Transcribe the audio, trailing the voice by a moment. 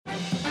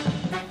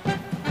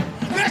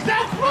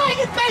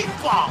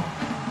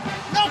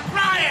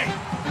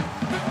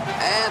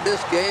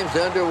this game's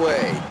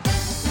underway.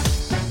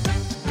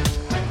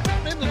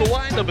 Into the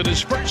windup in his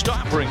first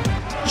offering,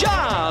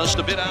 just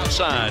a bit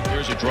outside.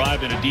 There's a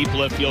drive in a deep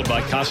left field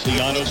by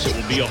Castellanos. It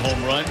will be a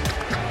home run.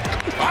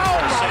 Oh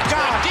my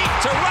God! Deep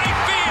to right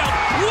field,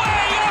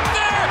 way up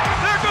there.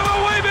 They're going to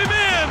wave him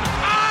in.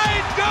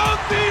 I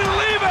don't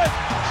believe it.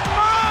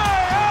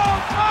 My oh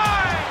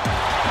my!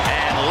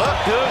 And look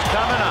who's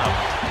coming up.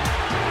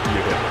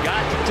 You have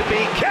got to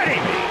be kidding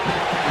me.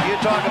 You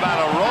talk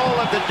about a roll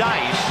of the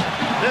dice.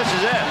 This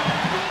is it.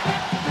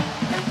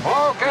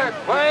 Okay,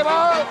 play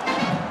ball.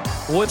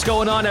 What's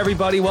going on,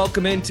 everybody?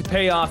 Welcome into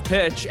Payoff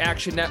Pitch,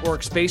 Action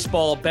Network's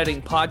baseball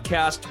betting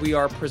podcast. We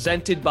are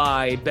presented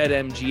by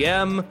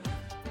BetMGM.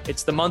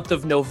 It's the month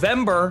of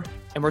November,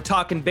 and we're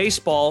talking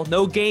baseball.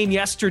 No game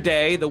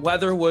yesterday. The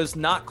weather was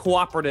not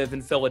cooperative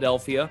in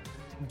Philadelphia.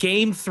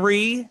 Game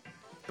 3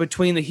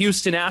 between the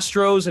Houston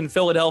Astros and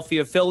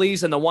Philadelphia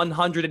Phillies in the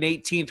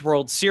 118th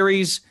World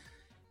Series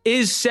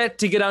is set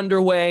to get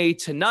underway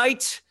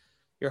tonight.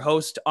 Your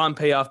host on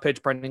Payoff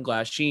Pitch, Brendan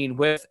Glasheen,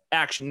 with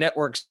Action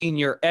Network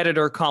senior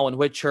editor Colin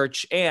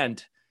Whitchurch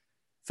and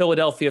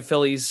Philadelphia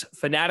Phillies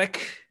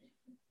fanatic.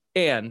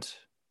 And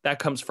that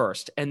comes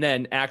first. And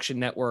then Action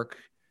Network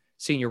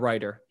senior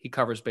writer. He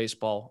covers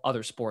baseball,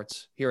 other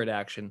sports here at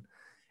Action.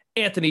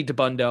 Anthony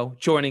DeBundo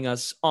joining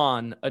us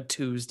on a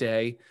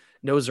Tuesday.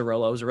 No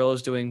Zerillo.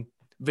 Zerillo's doing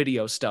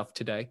video stuff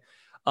today.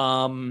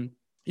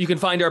 You can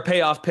find our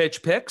Payoff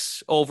Pitch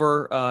picks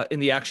over in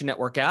the Action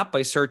Network app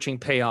by searching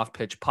Payoff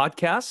Pitch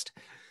Podcast.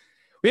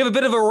 We have a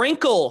bit of a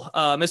wrinkle,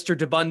 Mr.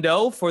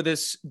 DeBundo, for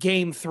this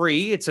Game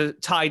 3. It's a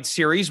tied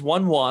series,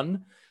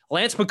 1-1.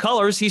 Lance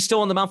McCullers, he's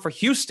still on the mound for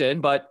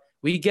Houston, but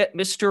we get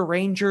Mr.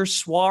 Ranger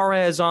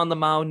Suarez on the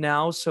mound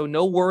now, so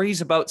no worries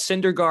about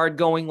Syndergaard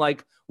going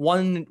like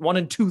 1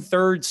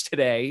 2/3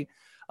 today.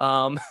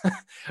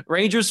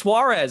 Ranger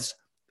Suarez,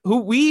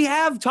 who we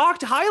have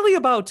talked highly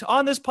about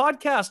on this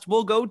podcast,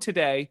 will go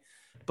today.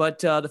 But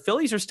the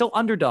Phillies are still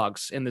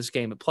underdogs in this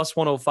game at plus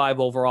 105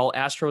 overall.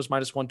 Astros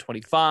minus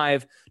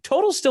 125.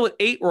 Total still at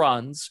 8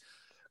 runs.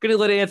 Going to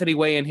let Anthony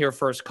weigh in here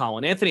first,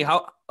 Colin. Anthony,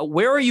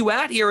 where are you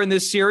at here in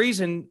this series,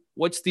 and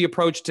what's the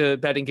approach to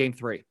betting Game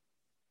 3?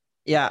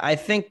 Yeah, I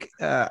think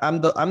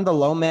I'm the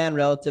low man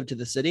relative to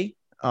the city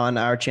on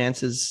our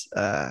chances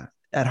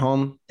at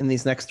home in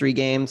these next 3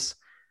 games.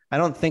 I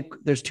don't think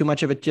there's too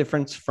much of a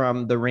difference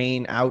from the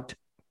rain out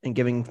and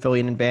giving Philly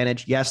an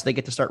advantage. Yes, they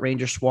get to start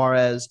Ranger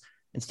Suarez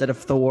instead of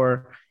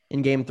Thor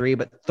in Game 3,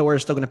 but Thor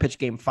is still going to pitch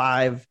Game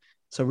 5.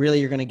 So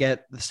really you're going to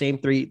get the same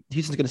 3.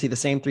 Houston's going to see the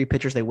same 3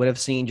 pitchers they would have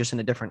seen, just in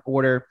a different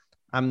order.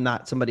 I'm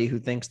not somebody who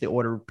thinks the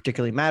order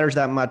particularly matters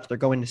that much. They're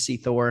going to see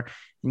Thor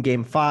in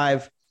Game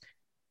 5.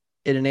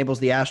 It enables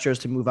the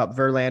Astros to move up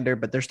Verlander,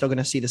 but they're still going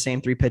to see the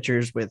same 3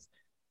 pitchers with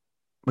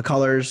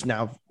McCullers,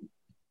 now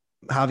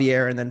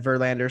Javier, and then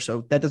Verlander.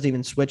 So that doesn't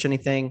even switch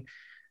anything.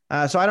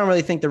 So I don't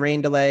really think the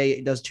rain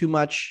delay does too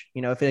much.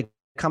 You know, if it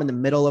come in the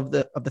middle of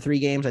the 3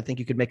 games, I think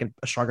you could make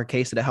a stronger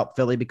case to help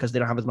Philly because they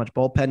don't have as much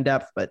bullpen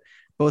depth, but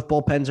both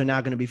bullpens are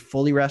now going to be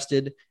fully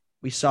rested.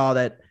 We saw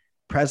that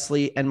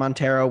Presley and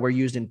Montero were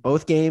used in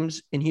both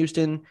games in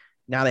Houston.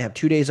 Now they have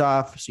 2 days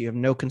off, so you have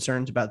no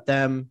concerns about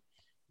them.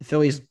 The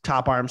Phillies'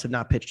 top arms have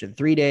not pitched in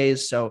 3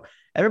 days, so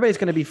everybody's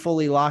going to be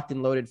fully locked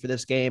and loaded for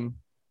this game.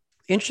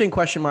 Interesting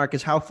question mark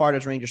is how far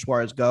does Ranger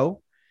Suarez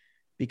go?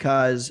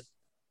 Because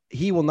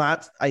he will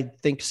not, I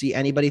think, see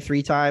anybody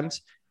 3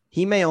 times.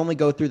 He may only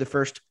go through the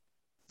first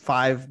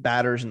 5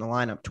 batters in the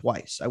lineup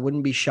twice. I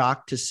wouldn't be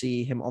shocked to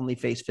see him only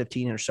face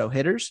 15 or so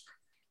hitters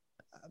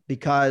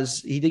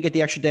because he did get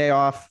the extra day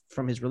off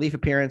from his relief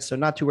appearance, so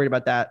not too worried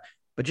about that.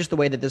 But just the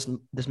way that this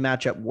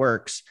matchup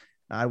works,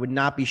 I would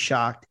not be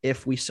shocked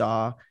if we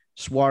saw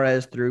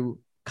Suarez through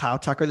Kyle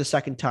Tucker the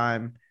second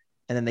time,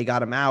 and then they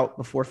got him out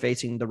before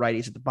facing the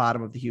righties at the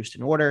bottom of the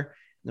Houston order.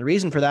 And the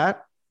reason for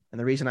that, and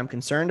the reason I'm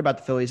concerned about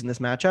the Phillies in this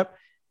matchup,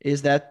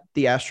 is that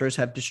the Astros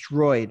have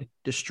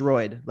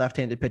destroyed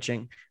left-handed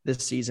pitching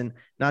this season,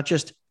 not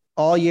just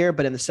all year,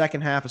 but in the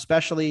second half,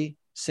 especially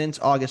since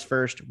August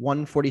 1st,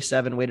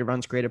 147 weighted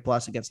runs created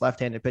plus against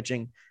left-handed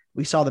pitching.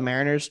 We saw the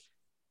Mariners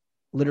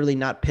literally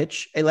not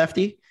pitch a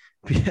lefty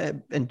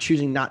and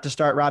choosing not to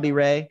start Robbie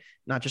Ray,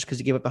 not just because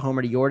he gave up the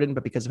homer to Jordan,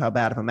 but because of how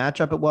bad of a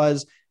matchup it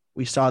was.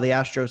 We saw the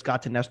Astros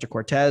got to Nestor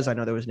Cortez. I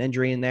know there was an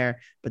injury in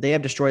there, but they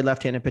have destroyed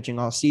left-handed pitching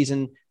all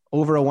season,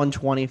 over a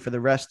 120 for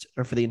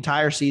the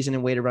entire season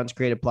in weighted runs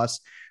created plus.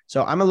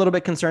 So I'm a little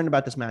bit concerned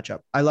about this matchup.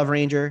 I love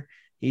Ranger.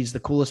 He's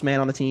the coolest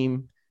man on the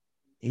team.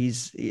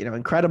 He's,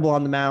 incredible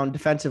on the mound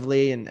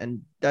defensively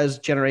and does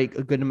generate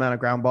a good amount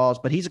of ground balls,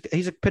 but he's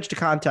a pitch to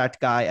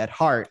contact guy at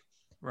heart.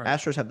 Right.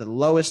 Astros have the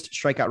lowest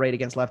strikeout rate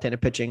against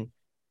left-handed pitching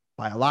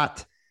by a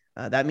lot.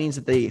 That means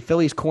that the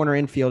Phillies corner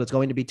infield is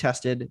going to be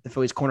tested. The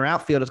Phillies corner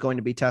outfield is going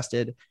to be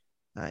tested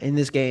in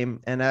this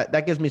game. And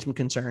that gives me some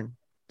concern.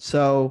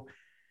 So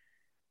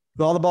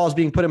with all the balls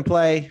being put in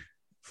play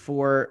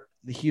for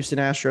the Houston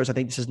Astros, I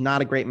think this is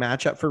not a great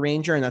matchup for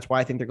Ranger. And that's why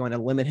I think they're going to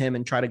limit him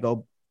and try to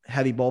go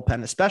heavy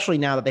bullpen, especially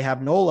now that they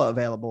have Nola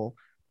available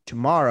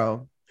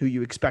tomorrow, who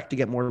you expect to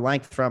get more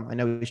length from. I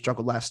know he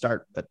struggled last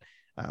start, but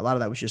A lot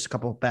of that was just a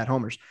couple of bad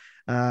homers.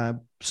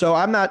 So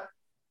I'm not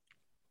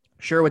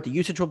sure what the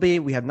usage will be.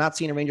 We have not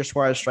seen a Ranger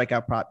Suarez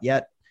strikeout prop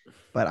yet,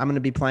 but I'm going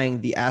to be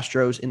playing the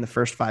Astros in the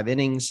first 5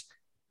 innings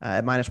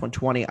at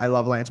 -120. I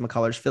love Lance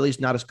McCullers. Philly's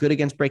not as good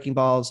against breaking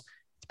balls.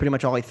 It's pretty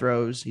much all he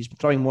throws. He's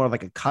throwing more of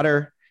like a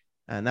cutter,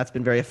 and that's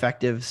been very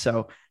effective.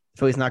 So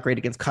Philly's not great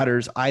against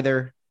cutters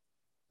either.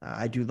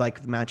 I do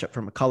like the matchup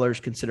for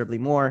McCullers considerably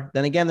more.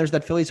 Then again, there's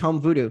that Phillies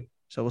home voodoo.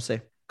 So we'll see.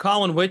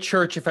 Colin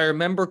Whitchurch, if I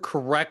remember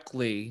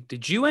correctly,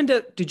 did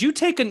you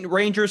take a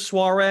Ranger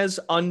Suarez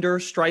under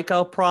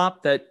strikeout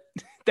prop that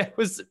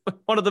was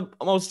one of the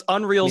most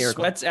unreal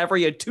sweats ever?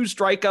 He had 2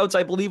 strikeouts,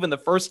 I believe, in the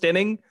first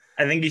inning.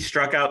 I think he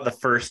struck out the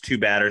first 2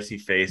 batters he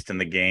faced in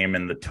the game,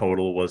 and the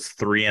total was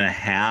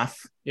 3.5.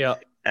 Yeah.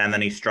 And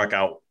then he struck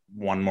out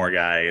one more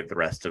guy the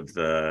rest of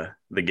the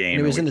game.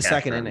 And it was in the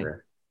second inning.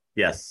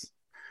 Yes.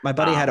 My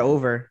buddy had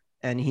over,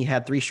 and he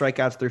had 3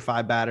 strikeouts through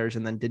 5 batters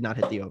and then did not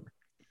hit the over.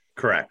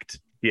 Correct.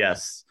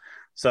 Yes.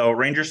 So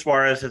Ranger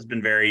Suarez has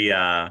been very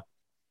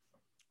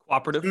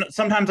cooperative.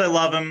 Sometimes I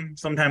love him.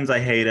 Sometimes I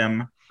hate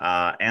him.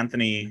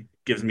 Anthony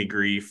gives me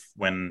grief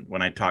when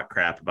I talk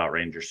crap about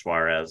Ranger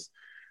Suarez.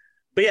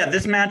 But yeah,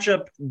 this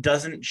matchup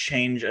doesn't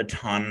change a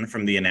ton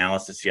from the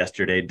analysis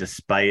yesterday,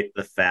 despite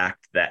the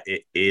fact that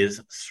it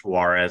is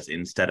Suarez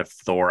instead of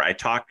Thor. I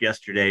talked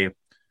yesterday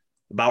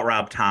about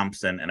Rob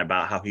Thompson and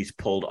about how he's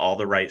pulled all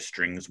the right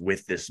strings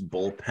with this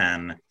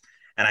bullpen.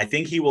 And I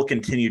think he will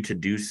continue to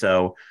do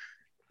so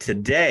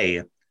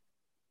today.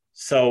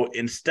 So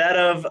instead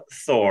of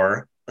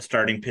Thor, a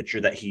starting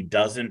pitcher that he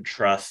doesn't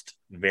trust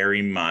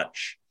very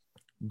much,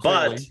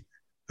 but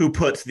who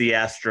puts the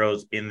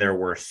Astros in their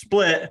worst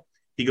split,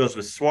 he goes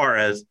with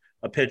Suarez,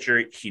 a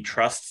pitcher he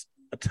trusts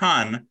a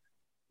ton,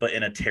 but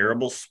in a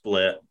terrible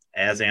split,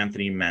 as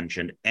Anthony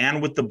mentioned,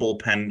 and with the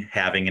bullpen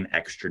having an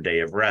extra day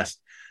of rest.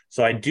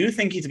 So I do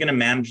think he's going to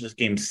manage this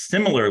game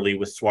similarly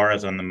with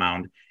Suarez on the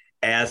mound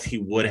as he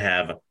would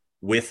have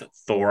with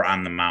Thor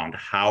on the mound.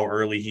 How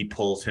early he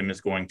pulls him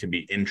is going to be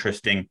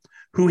interesting.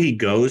 Who he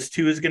goes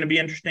to is going to be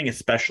interesting,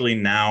 especially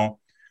now.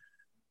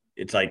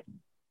 It's like,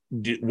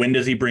 when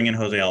does he bring in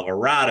Jose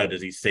Alvarado?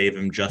 Does he save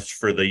him just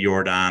for the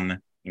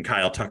Jordan and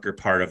Kyle Tucker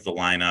part of the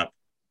lineup?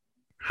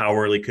 How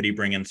early could he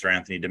bring in Sir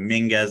Anthony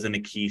Dominguez in a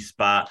key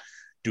spot?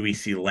 Do we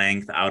see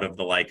length out of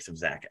the likes of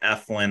Zach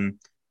Eflin?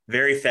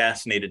 Very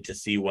fascinated to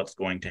see what's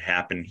going to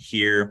happen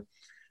here.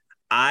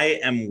 I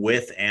am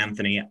with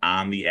Anthony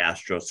on the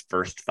Astros'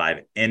 first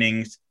 5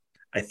 innings.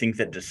 I think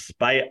that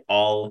despite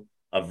all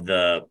of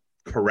the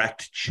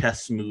correct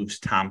chess moves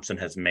Thompson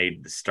has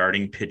made, the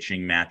starting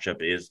pitching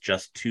matchup is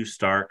just too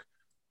stark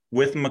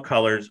with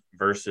McCullers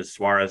versus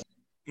Suarez.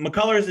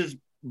 McCullers'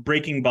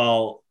 breaking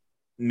ball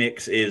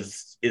mix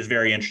is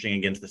very interesting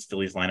against this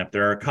Phillies lineup.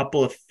 There are a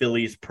couple of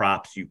Phillies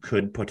props you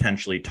could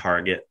potentially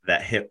target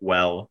that hit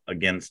well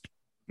against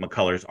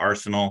McCullers'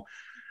 arsenal.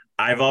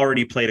 I've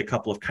already played a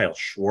couple of Kyle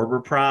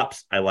Schwarber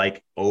props. I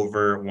like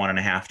over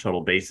 1.5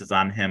 total bases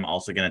on him.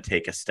 Also going to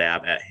take a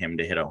stab at him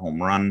to hit a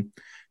home run.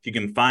 If you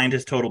can find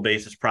his total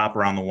bases prop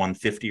around the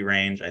 150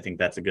 range, I think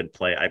that's a good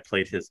play. I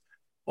played his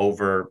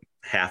over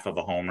half of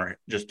a homer,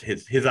 just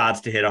his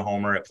odds to hit a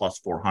homer at plus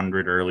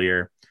 400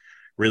 earlier.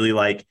 Really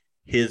like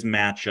his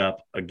matchup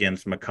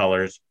against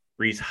McCullers.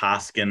 Rhys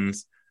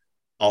Hoskins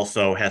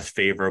also has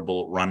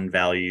favorable run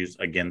values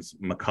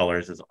against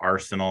McCullers'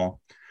 arsenal.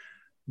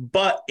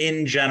 But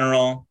in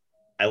general,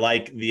 I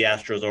like the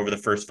Astros over the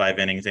first 5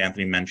 innings.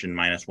 Anthony mentioned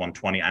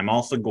 -120. I'm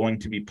also going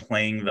to be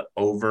playing the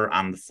over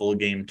on the full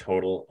game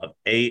total of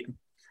 8.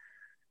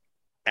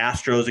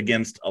 Astros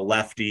against a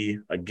lefty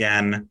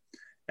again.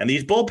 And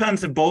these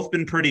bullpens have both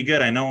been pretty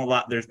good. I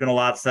know there's been a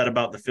lot said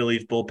about the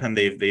Phillies bullpen.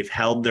 They've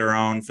held their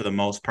own for the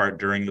most part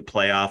during the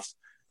playoffs.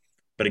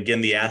 But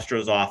again, the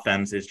Astros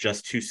offense is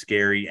just too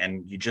scary,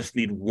 and you just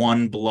need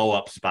one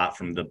blow-up spot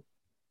from the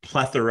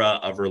plethora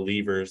of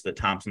relievers that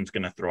Thompson's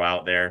going to throw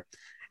out there.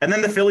 And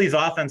then the Phillies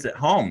offense at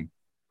home,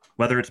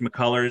 whether it's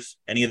McCullers,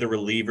 any of the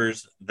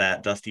relievers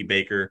that Dusty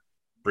Baker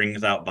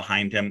brings out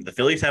behind him. The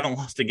Phillies haven't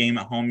lost a game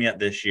at home yet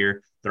this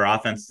year. Their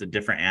offense is a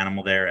different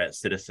animal there at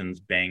Citizens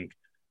Bank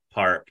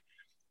Park.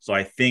 So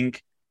I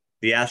think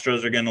the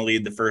Astros are going to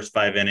lead the first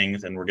 5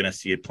 innings, and we're going to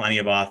see plenty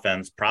of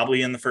offense,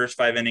 probably in the first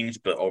 5 innings,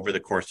 but over the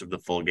course of the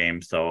full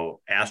game.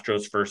 So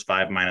Astros first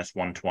 5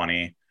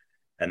 -120,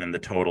 and then the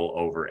total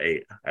over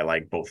 8. I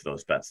like both of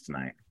those bets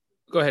tonight.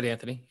 Go ahead,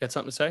 Anthony. You got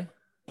something to say?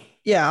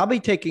 Yeah, I'll be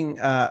taking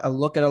a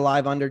look at a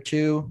live under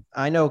too.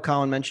 I know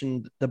Colin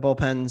mentioned the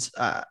bullpens.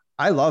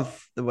 I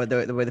love the way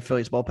the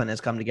Phillies bullpen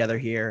has come together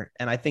here,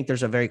 and I think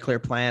there's a very clear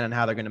plan on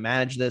how they're going to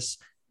manage this.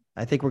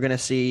 I think we're going to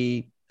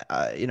see,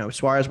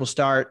 Suarez will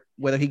start,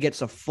 whether he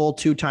gets a full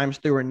 2 times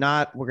through or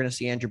not. We're going to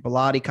see Andrew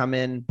Bellotti come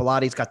in.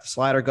 Bellotti's got the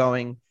slider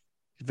going,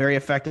 very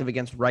effective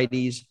against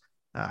righties.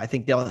 I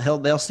think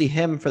they'll see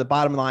him for the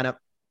bottom lineup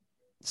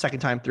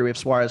second time through if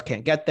Suarez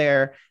can't get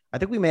there. I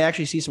think we may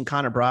actually see some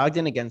Connor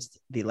Brogdon against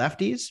the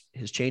lefties.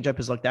 His changeup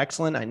has looked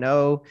excellent. I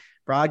know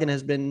Brogdon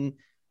has been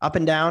up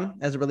and down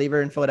as a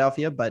reliever in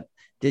Philadelphia, but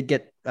did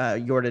get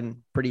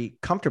Jordan pretty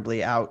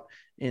comfortably out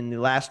in the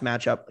last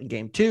matchup in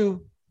game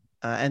 2.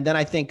 And then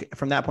I think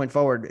from that point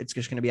forward, it's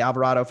just going to be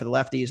Alvarado for the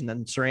lefties, and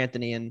then Sir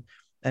Anthony and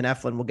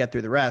Eflin will get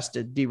through the rest.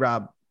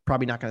 D-Rob,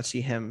 probably not going to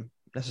see him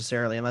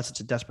necessarily unless it's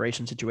a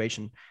desperation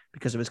situation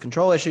because of his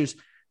control issues.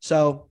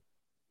 So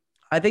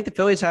I think the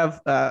Phillies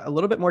have a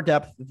little bit more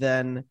depth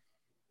than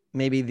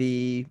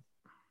maybe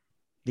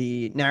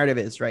the narrative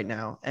is right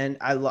now. And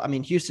I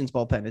mean, Houston's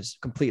bullpen is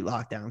complete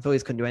lockdown.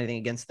 Phillies couldn't do anything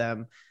against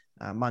them.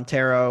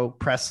 Montero,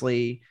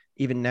 Presley,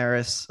 even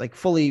Neris, like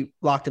fully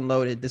locked and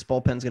loaded. This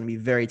bullpen is going to be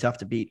very tough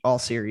to beat all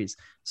series.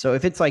 So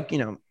if it's like,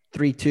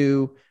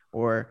 3-2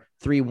 or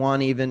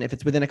 3-1, even if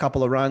it's within a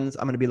couple of runs,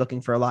 I'm going to be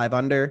looking for a live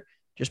under,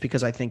 just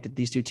because I think that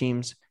these two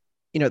teams,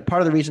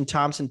 part of the reason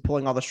Thompson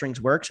pulling all the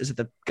strings works is that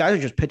the guys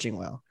are just pitching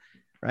well,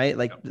 right?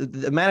 Like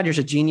the manager's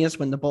a genius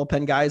when the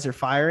bullpen guys are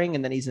firing,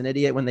 and then he's an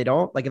idiot when they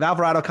don't. Like if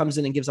Alvarado comes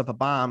in and gives up a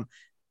bomb,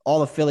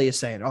 all of Philly is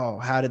saying, oh,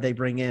 how did they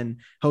bring in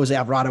Jose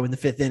Alvarado in the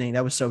 5th inning?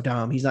 That was so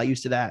dumb. He's not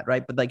used to that,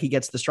 right? But like he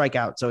gets the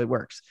strikeout, so it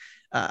works.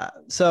 I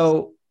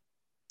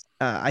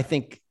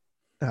think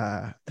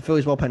the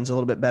Phillies bullpen is a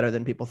little bit better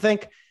than people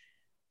think,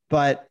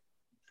 but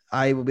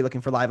I will be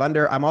looking for live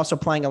under. I'm also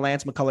playing a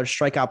Lance McCullers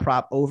strikeout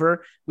prop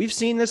over. We've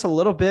seen this a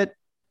little bit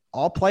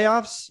all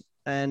playoffs,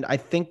 and I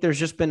think there's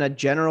just been a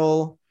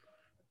general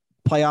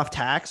playoff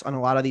tax on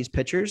a lot of these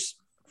pitchers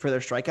for their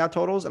strikeout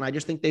totals, and I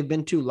just think they've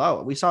been too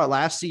low. We saw it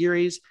last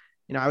series.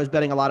 I was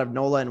betting a lot of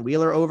Nola and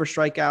Wheeler over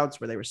strikeouts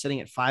where they were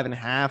sitting at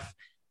 5.5,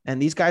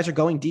 and these guys are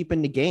going deep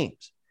into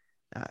games.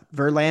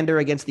 Verlander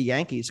against the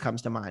Yankees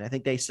comes to mind. I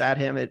think they sat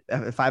him at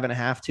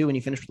 5.5 too, and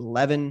he finished with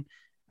 11.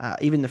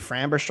 Even the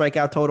Framber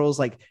strikeout totals,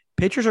 like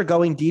pitchers are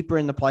going deeper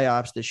in the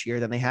playoffs this year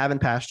than they have in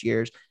past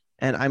years.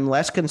 And I'm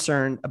less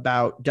concerned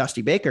about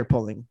Dusty Baker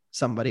pulling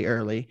somebody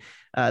early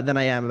than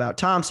I am about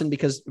Thompson,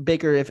 because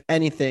Baker, if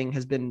anything,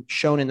 has been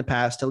shown in the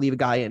past to leave a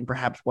guy in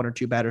perhaps 1 or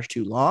 2 batters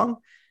too long.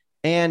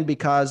 And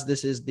because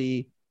this is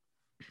a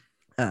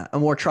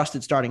more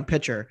trusted starting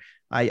pitcher,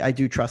 I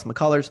do trust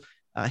McCullers.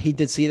 He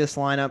did see this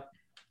lineup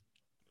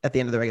at the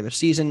end of the regular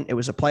season. It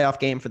was a playoff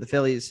game for the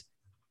Phillies.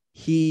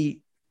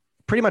 He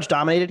pretty much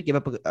dominated, gave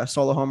up a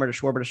solo homer to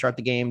Schwarber to start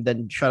the game,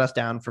 then shut us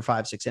down for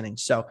 5-6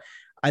 innings. So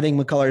I think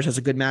McCullers has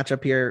a good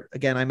matchup here.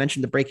 Again, I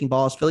mentioned the breaking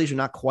balls. Phillies are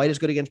not quite as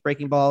good against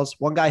breaking balls.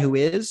 One guy who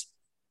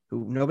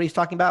nobody's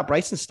talking about,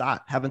 Bryson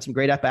Stott, having some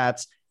great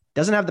at-bats.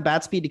 Doesn't have the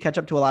bat speed to catch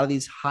up to a lot of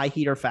these high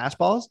heater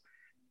fastballs,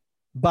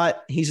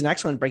 but he's an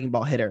excellent breaking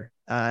ball hitter.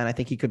 And I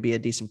think he could be a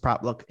decent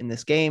prop look in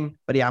this game.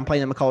 But yeah, I'm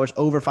playing the McCullers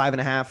over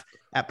 5.5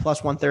 at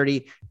plus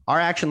 130.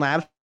 Our Action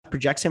Labs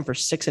projects him for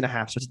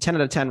 6.5. So it's a 10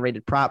 out of 10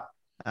 rated prop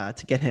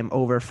to get him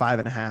over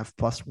 5.5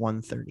 plus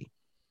 130.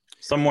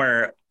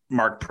 Somewhere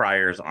Mark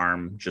Pryor's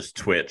arm just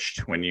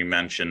twitched when you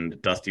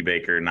mentioned Dusty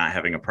Baker not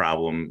having a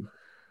problem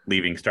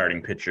leaving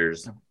starting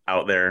pitchers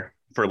out there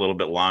for a little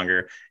bit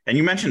longer. And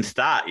you mentioned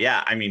Stott.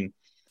 Yeah, I mean,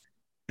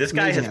 this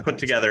guy has put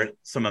together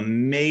some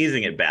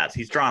amazing at-bats.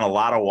 He's drawn a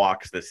lot of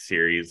walks this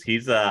series.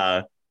 He's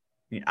I'm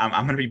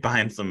going to be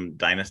buying some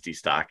dynasty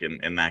stock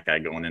in that guy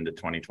going into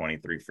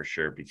 2023 for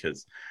sure,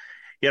 because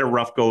he had a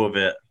rough go of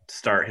it to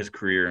start his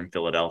career in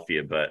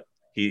Philadelphia, but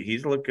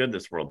he's looked good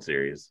this World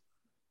Series.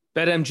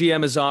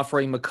 BetMGM is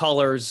offering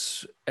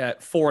McCullers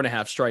at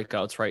 4.5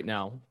 strikeouts right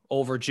now,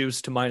 over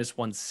juice to minus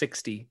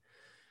 160,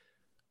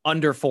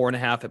 under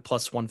 4.5 at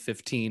plus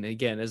 115.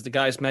 Again, as the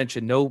guys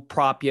mentioned, no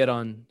prop yet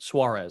on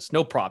Suarez,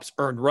 no props,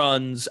 earned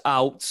runs,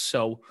 outs.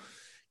 So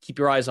keep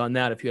your eyes on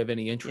that if you have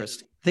any interest.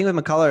 The thing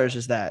with McCullers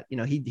is that,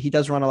 he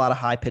does run a lot of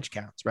high pitch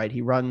counts, right?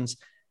 He runs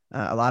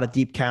a lot of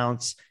deep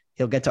counts.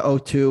 He'll get to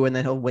 0-2 and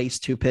then he'll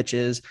waste 2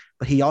 pitches,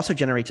 but he also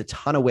generates a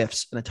ton of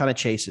whiffs and a ton of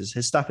chases.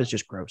 His stuff is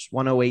just gross.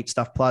 108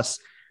 stuff plus.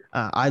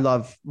 I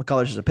love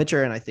McCullers as a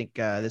pitcher, and I think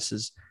this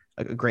is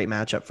a great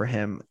matchup for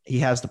him. He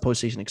has the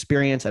postseason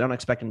experience. I don't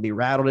expect him to be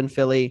rattled in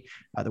Philly.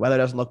 The weather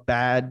doesn't look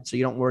bad, so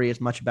you don't worry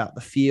as much about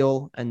the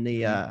feel and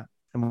and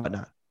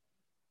whatnot.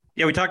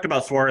 Yeah, we talked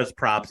about Suarez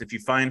props. If you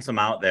find some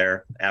out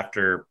there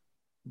after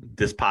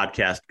this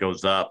podcast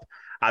goes up,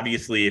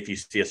 obviously, if you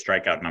see a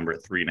strikeout number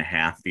at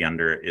 3.5, the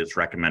under is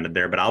recommended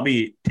there. But I'll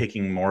be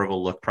taking more of a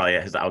look probably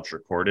at his outs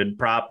recorded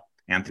prop.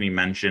 Anthony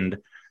mentioned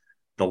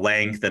the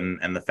length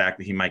and the fact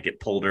that he might get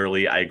pulled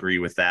early. I agree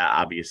with that.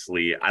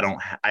 Obviously, I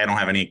don't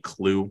have any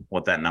clue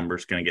what that number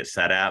is going to get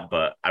set at,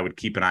 but I would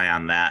keep an eye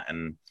on that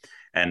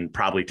and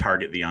probably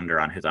target the under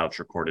on his outs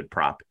recorded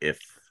prop if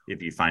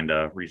you find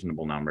a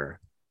reasonable number.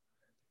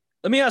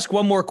 Let me ask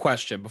one more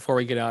question before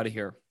we get out of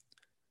here.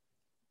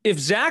 If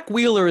Zach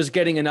Wheeler is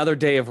getting another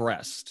day of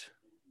rest,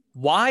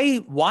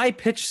 why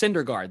pitch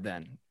Syndergaard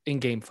then in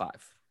Game 5?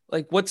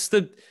 Like,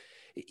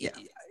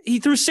 he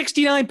threw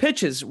 69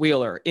 pitches,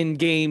 Wheeler, in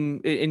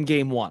game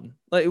 1.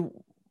 Like,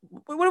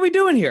 what are we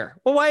doing here?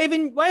 Well, why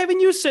even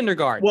use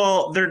Syndergaard?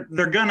 Well,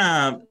 they're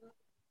gonna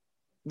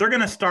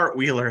start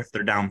Wheeler if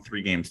they're down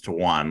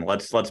 3-1.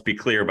 Let's be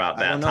clear about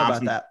that. I don't know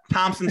about that.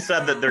 Thompson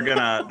said that they're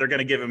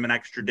gonna give him an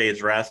extra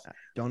day's rest.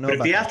 Don't know. But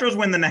if the that. Astros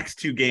win the next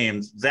 2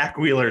 games, Zach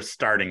Wheeler's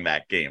starting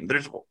that game.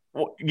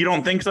 You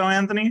don't think so,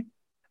 Anthony?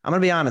 I'm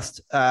gonna be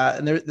honest. I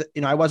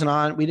wasn't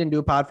on. We didn't do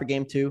a pod for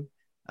Game 2,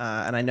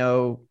 and I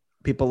know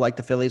people like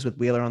the Phillies with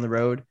Wheeler on the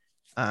road.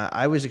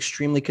 I was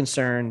extremely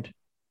concerned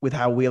with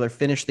how Wheeler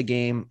finished the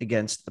game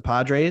against the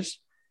Padres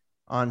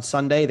on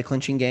Sunday, the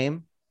clinching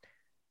game.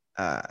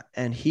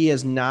 And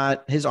his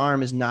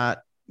arm is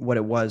not what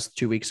it was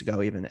 2 weeks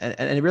ago even.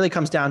 And it really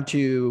comes down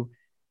to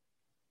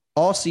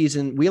all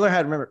season. Wheeler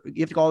had, remember,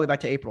 you have to go all the way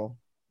back to April.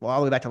 Well, all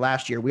the way back to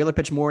last year. Wheeler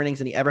pitched more innings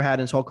than he ever had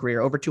in his whole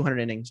career, over 200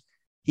 innings.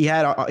 He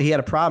had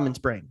a problem in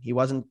spring.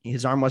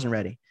 His arm wasn't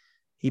ready.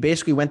 He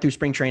basically went through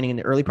spring training in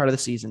the early part of the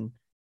season,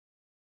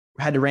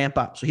 had to ramp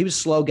up. So he was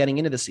slow getting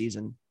into the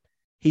season.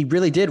 He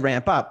really did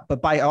ramp up,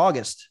 but by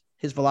August,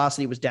 his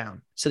velocity was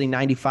down, sitting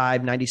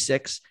 95,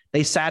 96.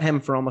 They sat him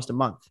for almost a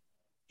month.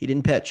 He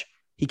didn't pitch.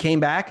 He came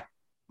back,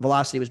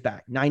 velocity was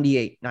back,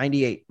 98,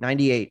 98,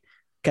 98.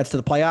 Gets to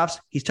the playoffs,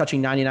 he's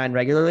touching 99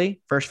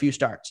 regularly, first few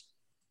starts.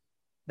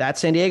 That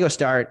San Diego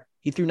start,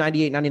 he threw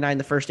 98, 99 in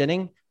the first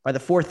inning. By the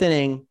fourth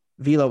inning,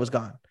 velo was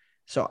gone.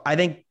 So I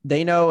think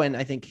they know, and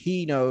I think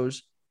he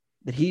knows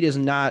that he does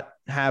not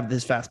have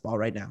this fastball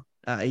right now.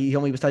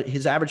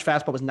 His average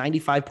fastball was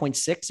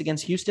 95.6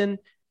 against Houston.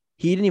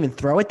 He didn't even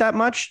throw it that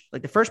much.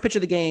 Like the first pitch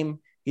of the game,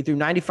 he threw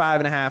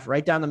 95.5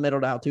 right down the middle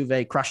to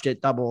Altuve, crushed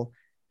it, double.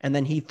 And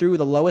then he threw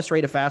the lowest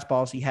rate of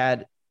fastballs he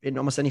had in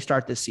almost any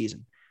start this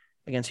season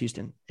against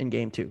Houston in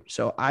game 2.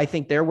 So I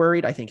think they're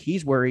worried. I think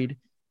he's worried.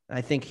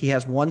 I think he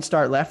has one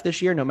start left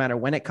this year, no matter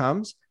when it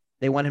comes.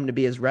 They want him to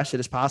be as rested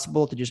as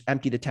possible to just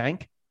empty the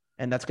tank.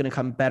 And that's going to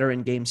come better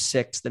in game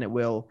 6 than it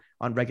will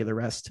on regular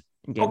rest.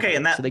 Okay,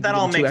 and that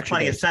all makes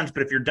plenty of sense.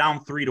 But if you're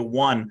down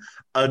 3-1,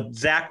 a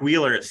Zach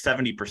Wheeler at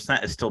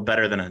 70% is still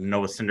better than a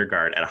Noah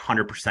Syndergaard at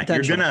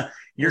 100%.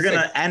 You're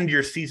gonna end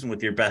your season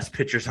with your best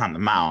pitchers on the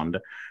mound.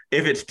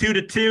 If it's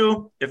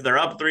 2-2, if they're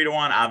up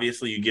 3-1,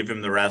 obviously you give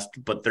him the rest.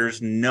 But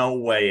there's no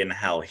way in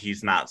hell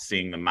he's not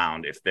seeing the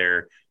mound if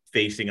they're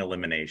facing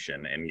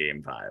elimination in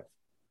Game 5.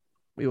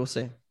 We will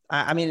see.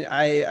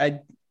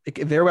 It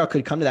very well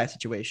could come to that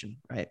situation,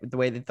 right? With the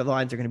way that the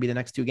lines are going to be the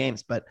next 2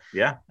 games. But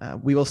yeah,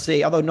 we will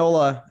see. Although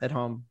Nola at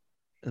home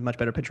is a much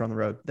better pitcher on the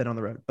road than on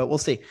the road, but we'll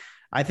see.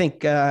 I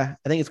think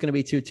it's going to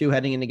be 2-2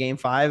 heading into Game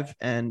 5,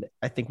 and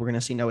I think we're going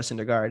to see Noah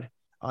Syndergaard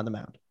on the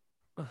mound.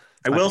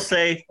 I will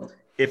say,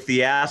 if the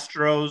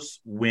Astros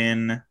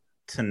win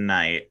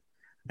tonight,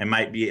 I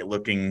might be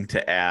looking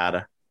to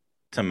add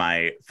to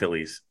my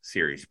Phillies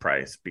series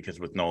price, because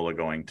with Nola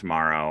going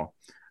tomorrow,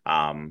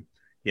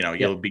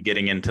 you'll be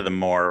getting into the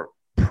more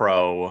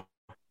pro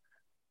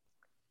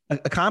a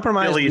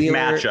compromise Phillies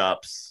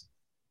matchups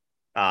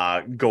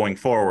going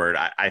forward.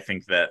 I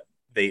think that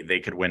they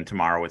could win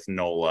tomorrow with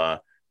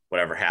Nola,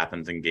 whatever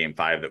happens in Game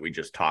 5 that we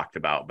just talked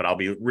about. But I'll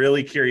be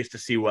really curious to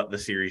see what the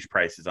series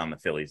price is on the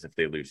Phillies if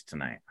they lose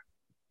tonight.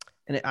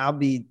 And I'll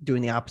be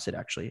doing the opposite,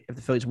 actually. If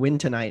the Phillies win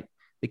tonight,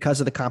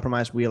 because of the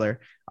compromised Wheeler,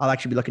 I'll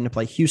actually be looking to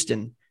play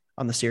Houston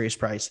on the series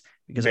price,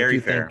 because I do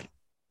think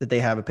that they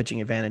have a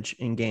pitching advantage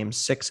in games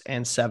 6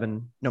 and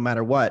 7, no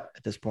matter what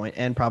at this point,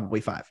 and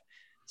probably 5.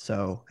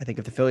 So I think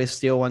if the Phillies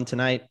steal one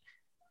tonight,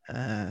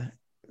 then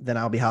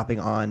I'll be hopping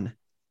on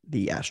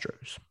the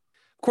Astros.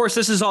 Of course,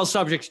 this is all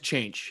subject to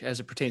change as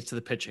it pertains to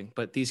the pitching,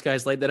 but these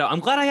guys laid that out. I'm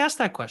glad I asked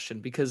that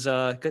question, because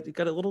got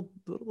a little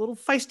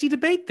feisty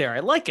debate there. I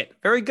like it.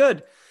 Very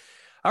good.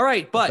 All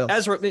right, but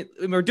as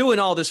we're doing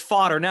all this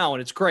fodder now,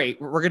 and it's great,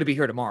 we're going to be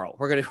here tomorrow.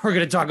 We're going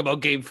to talk about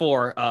Game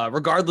 4,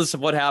 regardless of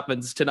what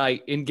happens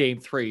tonight in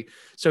Game 3.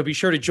 So be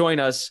sure to join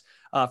us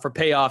for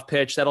Payoff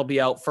Pitch. That'll be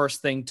out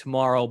first thing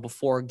tomorrow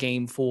before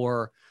Game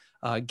 4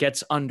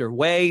 gets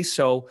underway.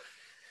 So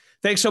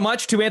thanks so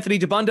much to Anthony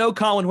Dabbundo,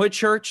 Colin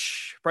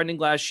Whitchurch, Brendan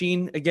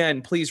Glasheen.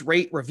 Again, please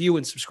rate, review,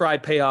 and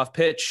subscribe Payoff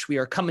Pitch. We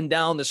are coming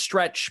down the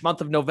stretch. Month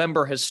of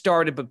November has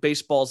started, but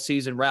baseball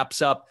season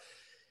wraps up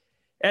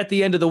at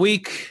the end of the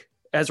week.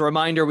 As a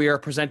reminder, we are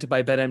presented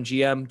by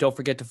BetMGM. Don't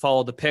forget to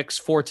follow the picks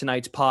for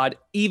tonight's pod.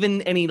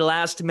 Even any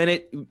last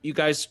minute,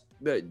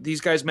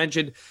 these guys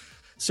mentioned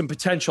some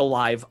potential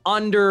live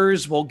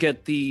unders. We'll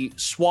get the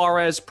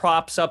Suarez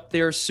props up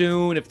there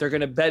soon. If they're going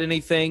to bet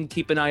anything,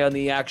 keep an eye on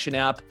the Action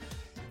app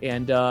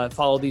and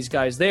follow these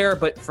guys there.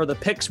 But for the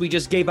picks we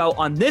just gave out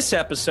on this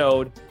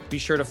episode, be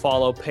sure to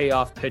follow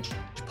Payoff Pitch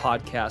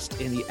Podcast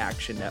in the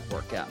Action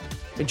Network app.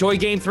 Enjoy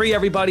Game 3,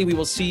 everybody. We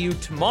will see you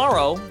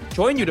tomorrow.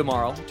 Join you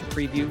tomorrow to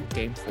preview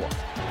Game 4. Look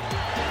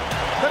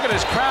at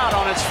his crowd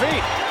on its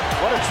feet.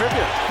 What a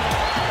tribute.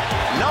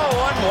 No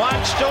one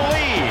wants to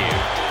leave.